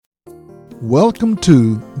Welcome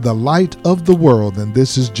to The Light of the World, and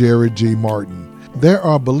this is Jerry G. Martin. There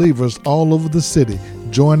are believers all over the city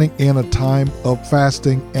joining in a time of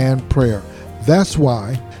fasting and prayer. That's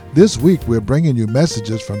why this week we're bringing you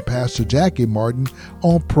messages from Pastor Jackie Martin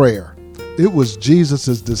on prayer. It was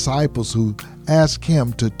Jesus' disciples who asked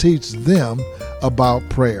him to teach them about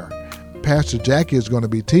prayer. Pastor Jackie is going to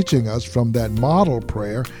be teaching us from that model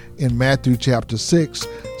prayer in Matthew chapter 6,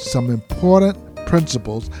 some important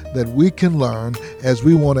principles that we can learn as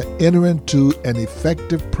we want to enter into an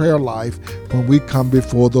effective prayer life when we come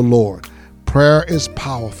before the Lord. Prayer is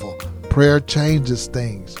powerful. Prayer changes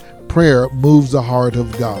things. Prayer moves the heart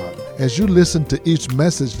of God. As you listen to each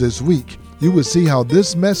message this week, you will see how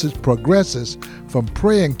this message progresses from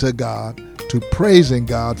praying to God to praising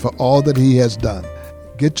God for all that He has done.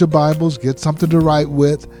 Get your Bibles, get something to write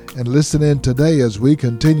with, and listen in today as we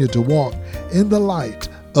continue to walk in the light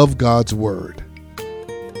of God's Word.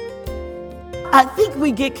 I think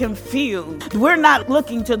we get confused. We're not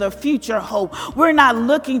looking to the future hope. We're not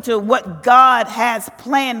looking to what God has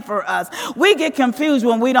planned for us. We get confused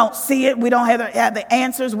when we don't see it. We don't have the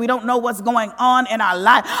answers. We don't know what's going on in our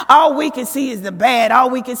life. All we can see is the bad. All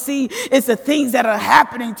we can see is the things that are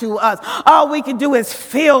happening to us. All we can do is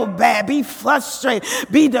feel bad, be frustrated,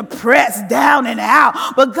 be depressed, down and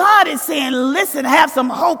out. But God is saying, listen, have some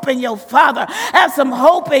hope in your Father. Have some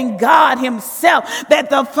hope in God Himself, that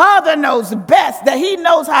the Father knows best, that He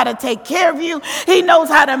knows how to take care of you. He knows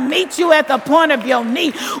how to meet you at the point of your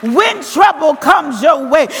need. When trouble comes your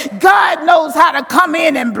way, God knows how to come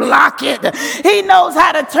in and block it. He knows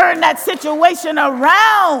how to turn that situation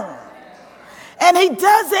around. And He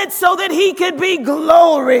does it so that He could be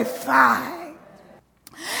glorified.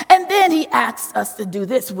 And then He asks us to do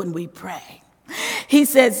this when we pray. He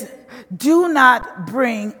says, do not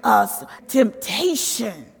bring us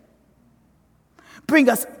temptation. Bring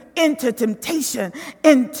us into temptation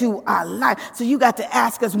into our life. So you got to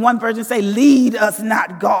ask us. One version say, lead us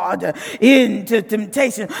not, God, into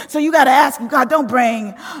temptation. So you got to ask Him, God, don't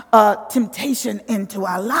bring temptation into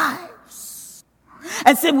our lives.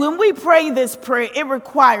 And so when we pray this prayer, it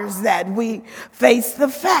requires that we face the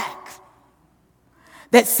fact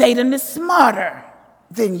that Satan is smarter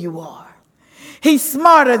than you are. He's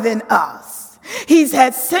smarter than us. He's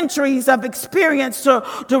had centuries of experience to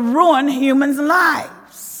ruin humans' lives.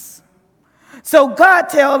 So God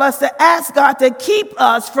tells us to ask God to keep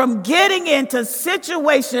us from getting into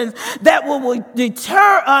situations that will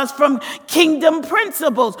deter us from kingdom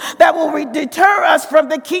principles, that will deter us from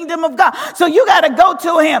the kingdom of God. So you got to go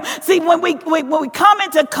to Him. See, when we come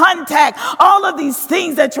into contact, all of these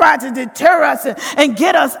things that try to deter us and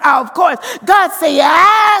get us out of course, God say,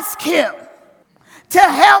 ask Him to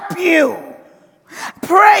help you.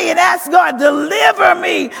 Pray and ask God, deliver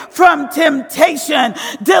me from temptation.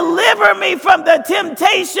 Deliver me from the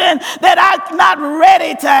temptation that I'm not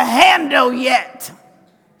ready to handle yet.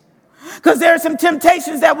 Because there are some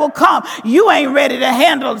temptations that will come. You ain't ready to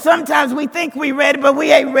handle. Sometimes we think we're ready, but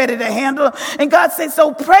we ain't ready to handle. And God says,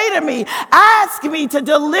 so pray to me. Ask me to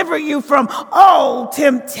deliver you from all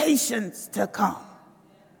temptations to come.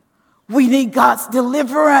 We need God's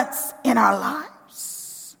deliverance in our lives.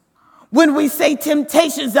 When we say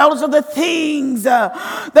temptations, those are the things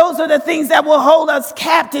that will hold us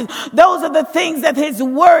captive. Those are the things that His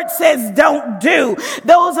word says don't do.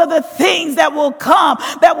 Those are the things that will come,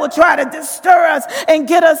 that will try to disturb us and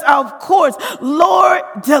get us off course. Lord,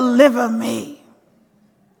 deliver me.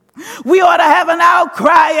 We ought to have an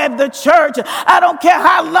outcry at the church. I don't care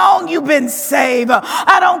how long you've been saved.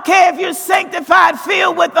 I don't care if you're sanctified,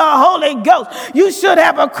 filled with the Holy Ghost. You should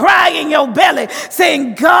have a cry in your belly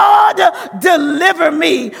saying, God, deliver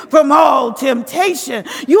me from all temptation.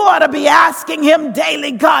 You ought to be asking Him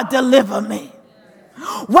daily, God, deliver me.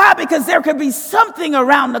 Why? Because there could be something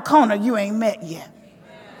around the corner you ain't met yet.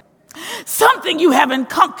 Something you haven't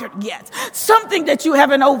conquered yet. Something that you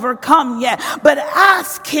haven't overcome yet. But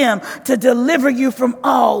ask Him to deliver you from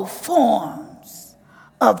all forms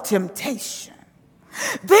of temptation.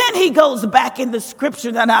 Then He goes back in the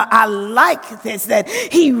scripture, and I like this, that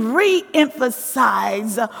He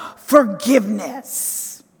re-emphasizes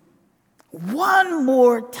forgiveness. One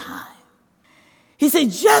more time. He said,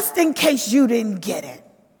 just in case you didn't get it,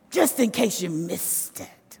 just in case you missed it.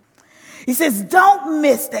 He says, don't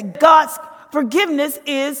miss that God's forgiveness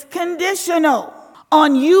is conditional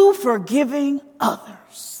on you forgiving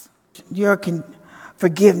others. Your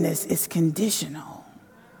forgiveness is conditional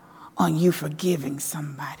on you forgiving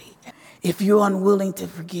somebody. If you're unwilling to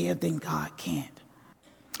forgive, then God can't.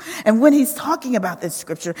 And when He's talking about this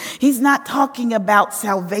scripture, He's not talking about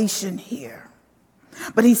salvation here.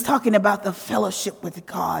 But he's talking about the fellowship with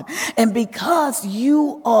God. And because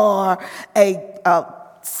you are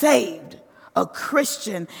saved, a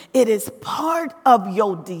Christian, it is part of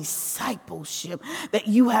your discipleship that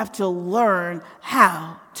you have to learn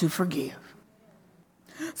how to forgive.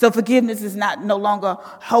 So forgiveness is no longer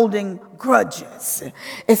holding grudges.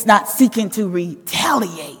 It's not seeking to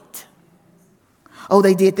retaliate. Oh,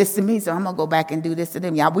 they did this to me, so I'm going to go back and do this to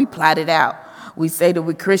them. Yeah, we plot it out. We say that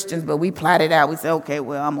we're Christians, but we plot it out. We say, okay,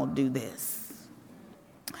 well, I'm going to do this.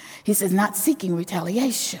 He says, not seeking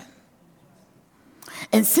retaliation.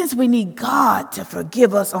 And since we need God to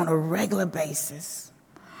forgive us on a regular basis,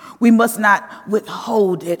 we must not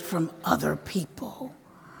withhold it from other people.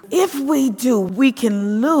 If we do, we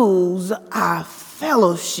can lose our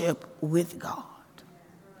fellowship with God.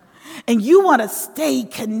 And you want to stay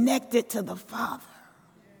connected to the Father.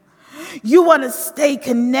 You want to stay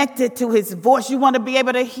connected to his voice. You want to be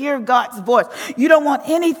able to hear God's voice. You don't want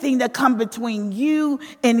anything to come between you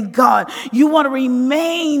and God. You want to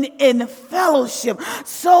remain in fellowship.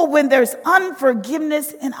 So when there's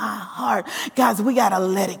unforgiveness in our heart, guys, we got to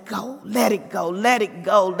let it go, let it go, let it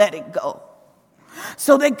go, let it go.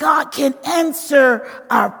 So that God can answer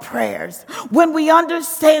our prayers. When we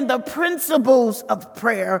understand the principles of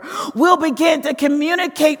prayer, we'll begin to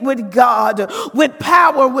communicate with God with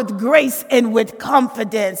power, with grace, and with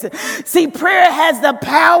confidence. See, prayer has the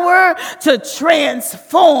power to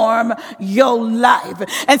transform your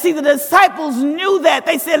life. And see, the disciples knew that.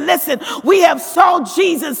 They said, listen, we have saw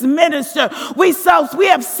Jesus minister. We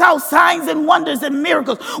have saw signs and wonders and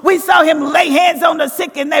miracles. We saw him lay hands on the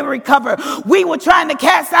sick and they recover. We were trying to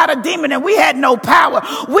cast out a demon and we had no power.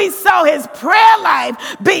 We saw his prayer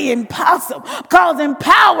life be impossible, causing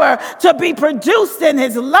power to be produced in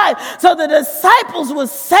his life. So the disciples were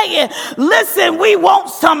saying, listen, we want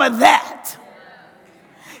some of that.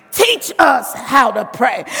 Teach us how to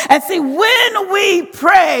pray. And see, when we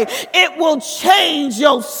pray, it will change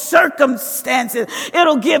your circumstances.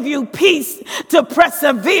 It'll give you peace to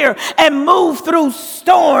persevere and move through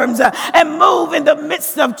storms and move in the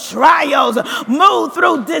midst of trials, move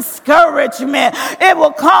through discouragement. It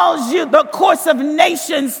will cause you the course of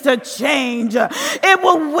nations to change. It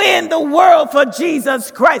will win the world for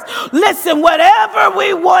Jesus Christ. Listen, whatever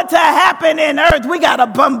we want to happen in earth, we got to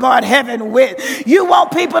bombard heaven with. You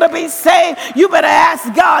want people to be saved, you better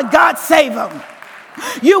ask God, God save them.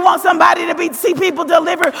 You want somebody to see people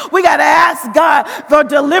delivered, we got to ask God for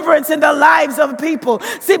deliverance in the lives of people.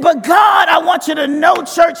 See, but God, I want you to know,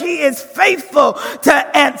 church, he is faithful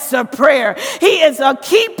to answer prayer. He is a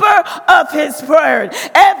keeper of his word.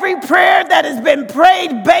 Every prayer that has been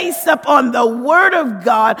prayed based upon the word of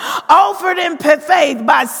God, offered in faith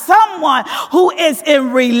by someone who is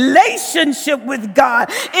in relationship with God,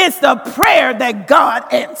 is the prayer that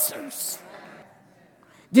God answers.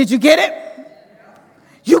 Did you get it?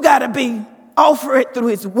 You got to offer it through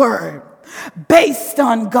his word, based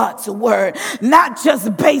on God's word, not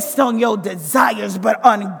just based on your desires, but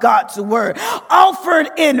on God's word,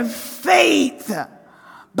 offered in faith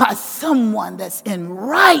by someone that's in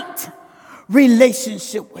right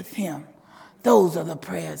relationship with him. Those are the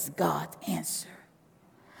prayers God answered.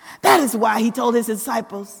 That is why he told his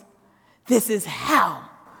disciples, this is how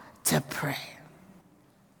to pray.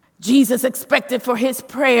 Jesus expected for his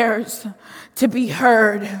prayers to be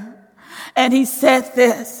heard. And he said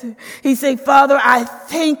this. He said, Father, I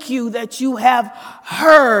thank you that you have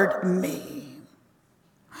heard me.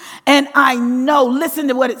 And I know, listen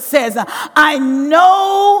to what it says. I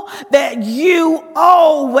know that you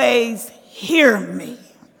always hear me.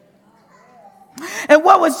 And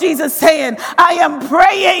what was Jesus saying? I am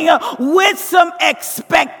praying with some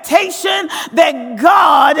expectation that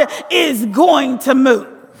God is going to move.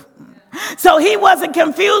 So he wasn't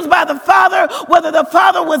confused by the Father, whether the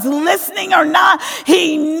Father was listening or not.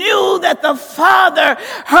 He knew that the Father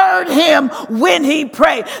heard him when he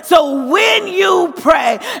prayed. So when you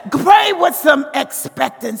pray with some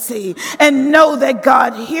expectancy and know that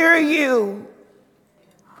God hears you.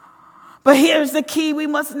 But here's the key. We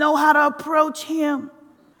must know how to approach him.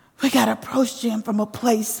 We got to approach him from a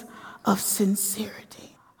place of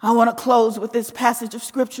sincerity. I want to close with this passage of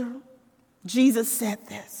scripture. Jesus said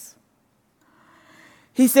this.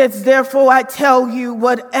 He says, therefore, I tell you,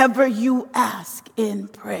 whatever you ask in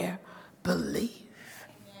prayer, believe.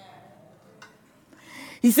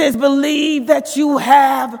 He says, believe that you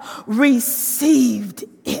have received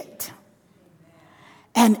it,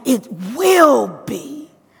 and it will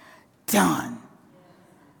be done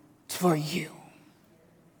for you.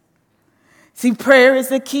 See, prayer is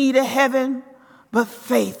the key to heaven, but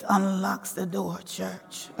faith unlocks the door,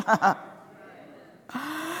 church.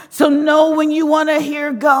 So know when you want to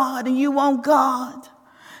hear God and you want God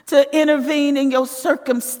to intervene in your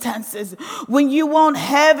circumstances, when you want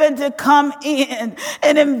heaven to come in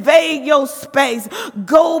and invade your space,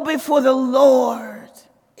 go before the Lord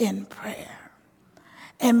in prayer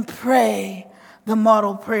and pray the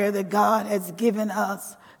model prayer that God has given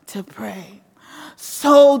us to pray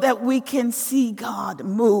so that we can see God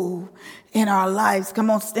move in our lives. Come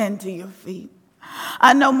on, stand to your feet.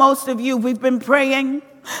 I know most of you, we've been praying.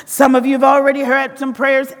 Some of you have already heard some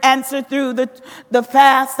prayers answered through the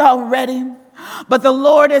fast already. But the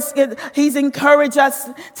Lord He's encouraged us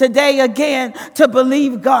today again to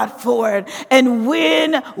believe God for it. And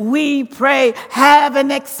when we pray, have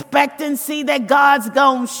an expectancy that God's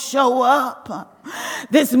going to show up.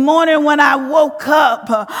 This morning when I woke up,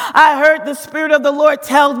 I heard the Spirit of the Lord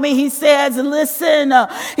tell me, He says, listen,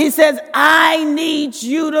 He says, I need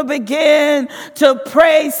you to begin to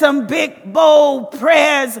pray some big, bold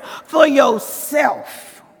prayers for yourself.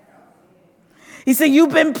 He said, you've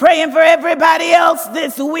been praying for everybody else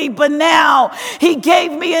this week, but now He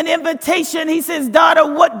gave me an invitation. He says,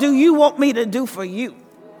 daughter, what do you want me to do for you?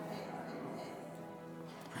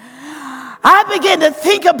 I began to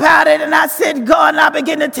think about it, and I said, God, and I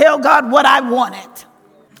began to tell God what I wanted.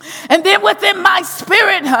 And then within my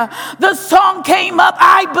spirit, the song came up,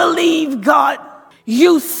 I believe, God.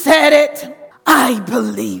 You said it. I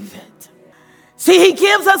believe it. See, He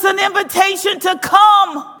gives us an invitation to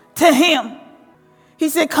come to Him. He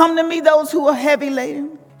said, come to me, those who are heavy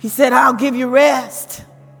laden. He said, I'll give you rest.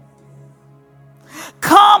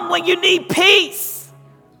 Come when you need peace.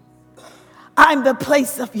 I'm the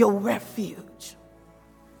place of your refuge.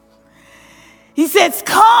 He says,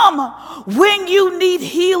 come when you need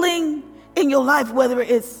healing in your life, whether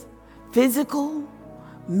it's physical,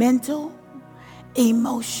 mental,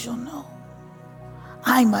 emotional.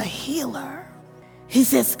 I'm a healer. He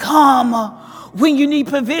says, come when you need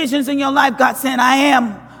provisions in your life. God said, I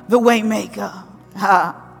am the way maker.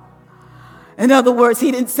 In other words,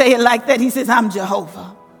 He didn't say it like that. He says, I'm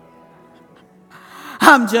Jehovah.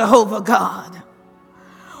 I'm Jehovah God.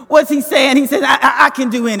 What's He saying? He says, I can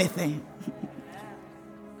do anything.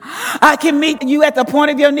 I can meet you at the point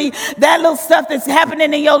of your need. That little stuff that's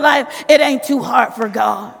happening in your life, it ain't too hard for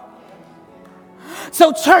God.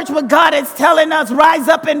 So church, what God is telling us, rise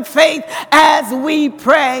up in faith as we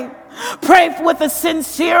pray. Pray with a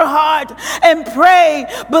sincere heart and pray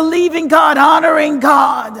believing God, honoring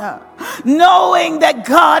God, knowing that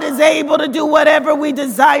God is able to do whatever we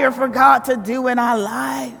desire for God to do in our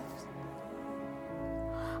lives.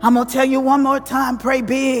 I'm going to tell you one more time, pray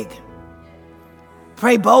big.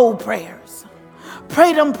 Pray bold prayers.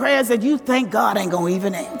 Pray them prayers that you think God ain't going to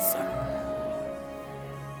even answer.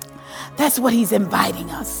 That's what He's inviting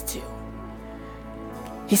us to.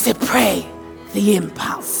 He said, pray the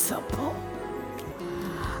impossible.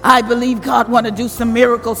 I believe God want to do some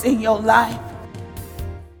miracles in your life.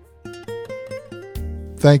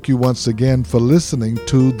 Thank you once again for listening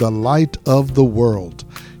to The Light of the World.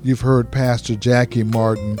 You've heard Pastor Jackie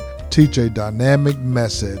Martin teach a dynamic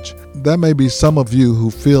message. There may be some of you who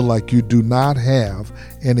feel like you do not have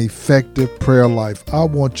an effective prayer life. I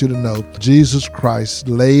want you to know Jesus Christ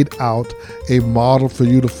laid out a model for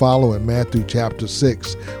you to follow in Matthew chapter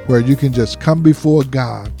 6, where you can just come before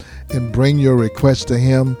God and bring your request to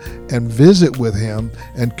Him and visit with Him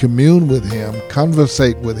and commune with Him,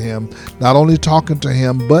 conversate with Him, not only talking to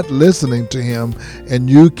Him, but listening to Him, and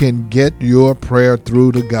you can get your prayer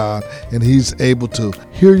through to God, and He's able to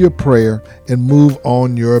hear your prayer and move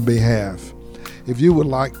on your behalf. If you would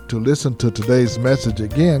like to listen to today's message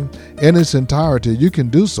again in its entirety, you can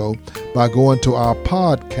do so by going to our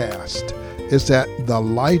podcast. It's at The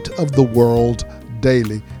Light of the World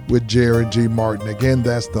Daily with Jerry G. Martin. Again,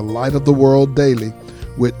 that's The Light of the World Daily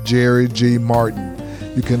with Jerry G. Martin.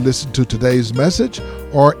 You can listen to today's message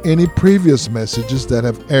or any previous messages that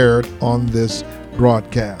have aired on this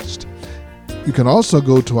broadcast. You can also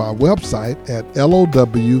go to our website at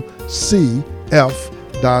lowcf.org.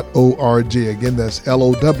 Again, that's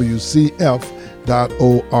lowcf.org.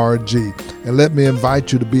 And let me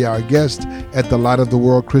invite you to be our guest at the Light of the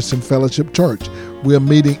World Christian Fellowship Church. We're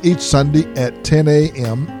meeting each Sunday at 10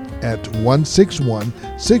 a.m. at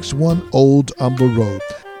 16161 Old Humble Road.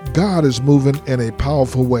 God is moving in a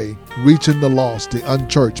powerful way, reaching the lost, the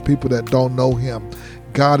unchurched, people that don't know Him.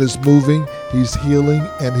 God is moving, He's healing,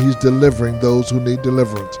 and He's delivering those who need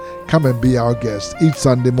deliverance. Come and be our guest each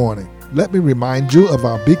Sunday morning. Let me remind you of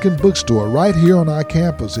our Beacon Bookstore right here on our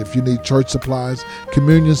campus. If you need church supplies,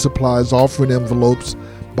 communion supplies, offering envelopes,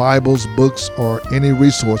 Bibles, books, or any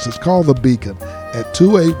resources, call the Beacon at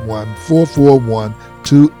 281-441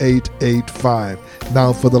 2885.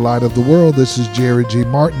 Now for the Light of the World, this is Jerry G.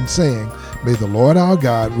 Martin saying, may the Lord our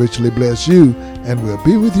God richly bless you, and we'll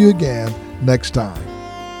be with you again next time.